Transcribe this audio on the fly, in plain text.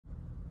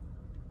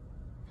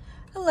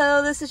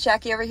Hello, this is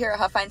Jackie over here at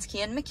Huffines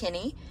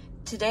McKinney.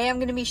 Today I'm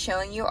going to be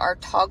showing you our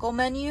toggle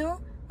menu,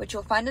 which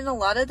you'll find in a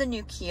lot of the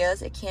new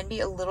Kias. It can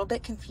be a little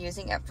bit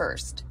confusing at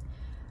first.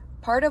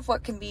 Part of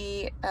what can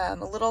be a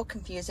little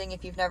confusing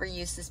if you've never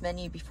used this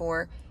menu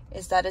before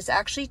is that it's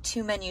actually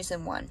two menus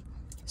in one.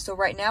 So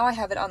right now I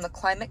have it on the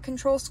climate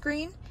control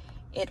screen.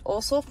 It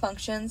also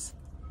functions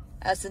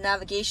as the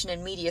navigation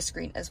and media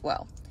screen as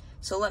well.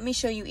 So let me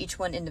show you each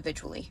one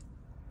individually.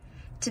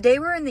 Today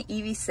we're in the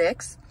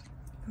EV6.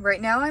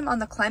 Right now I'm on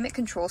the climate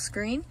control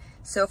screen,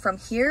 so from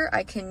here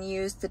I can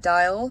use the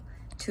dial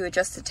to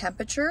adjust the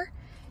temperature.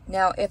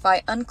 Now if I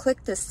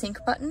unclick this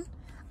sync button,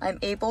 I'm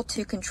able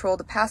to control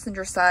the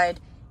passenger side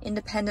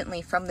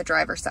independently from the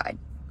driver side.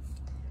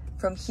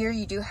 From here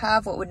you do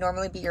have what would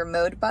normally be your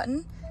mode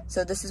button,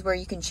 so this is where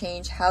you can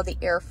change how the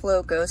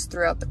airflow goes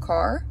throughout the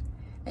car,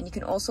 and you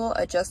can also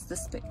adjust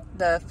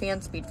the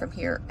fan speed from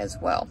here as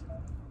well.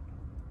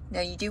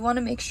 Now you do want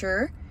to make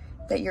sure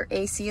that your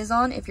AC is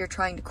on if you're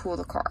trying to cool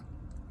the car.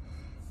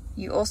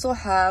 You also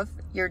have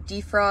your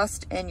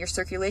defrost and your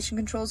circulation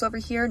controls over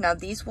here. Now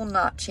these will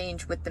not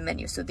change with the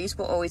menu, so these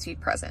will always be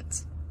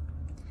present.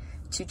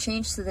 To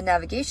change to the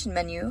navigation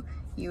menu,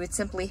 you would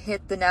simply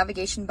hit the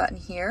navigation button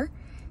here,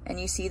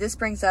 and you see this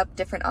brings up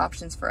different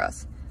options for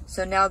us.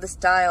 So now this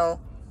dial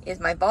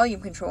is my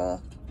volume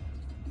control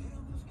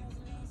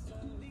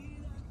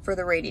for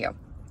the radio.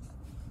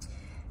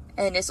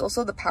 And it's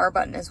also the power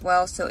button as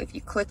well, so if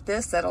you click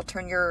this, that'll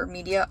turn your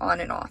media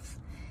on and off.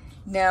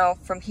 Now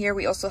from here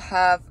we also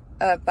have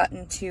a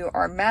button to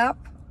our map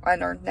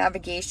and our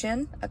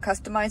navigation, a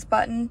customized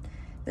button,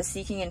 the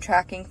seeking and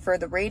tracking for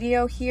the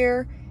radio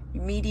here,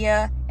 your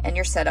media, and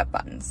your setup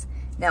buttons.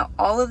 Now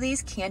all of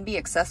these can be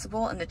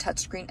accessible in the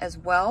touchscreen as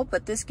well,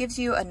 but this gives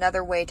you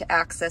another way to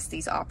access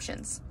these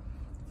options.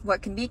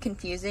 What can be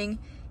confusing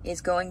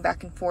is going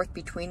back and forth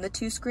between the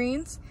two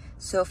screens.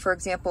 So for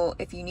example,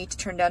 if you need to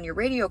turn down your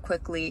radio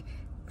quickly,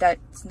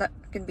 that's not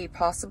going to be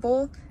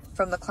possible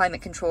from the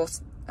climate control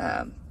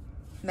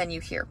menu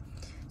here.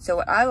 So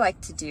what I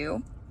like to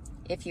do,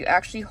 if you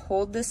actually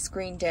hold this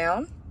screen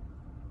down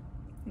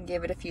and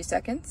give it a few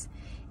seconds,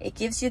 it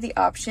gives you the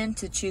option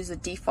to choose a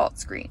default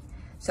screen.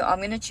 So I'm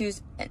going to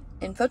choose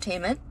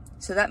infotainment.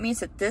 So that means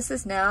that this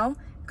is now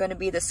going to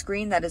be the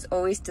screen that is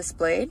always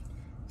displayed.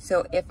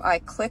 So if I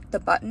click the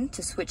button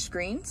to switch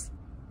screens,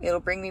 it'll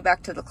bring me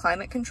back to the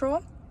climate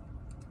control,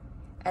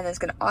 and then it's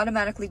going to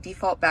automatically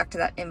default back to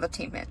that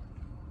infotainment.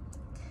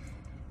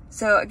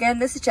 So again,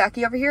 this is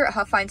Jackie over here at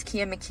Huffines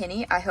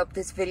McKinney. I hope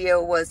this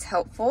video was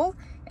helpful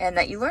and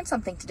that you learned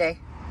something today.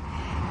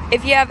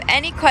 If you have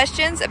any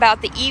questions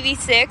about the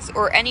EV6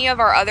 or any of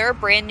our other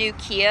brand new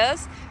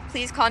Kias,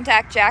 please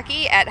contact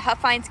Jackie at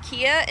Huffines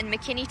Kia in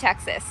McKinney,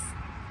 Texas.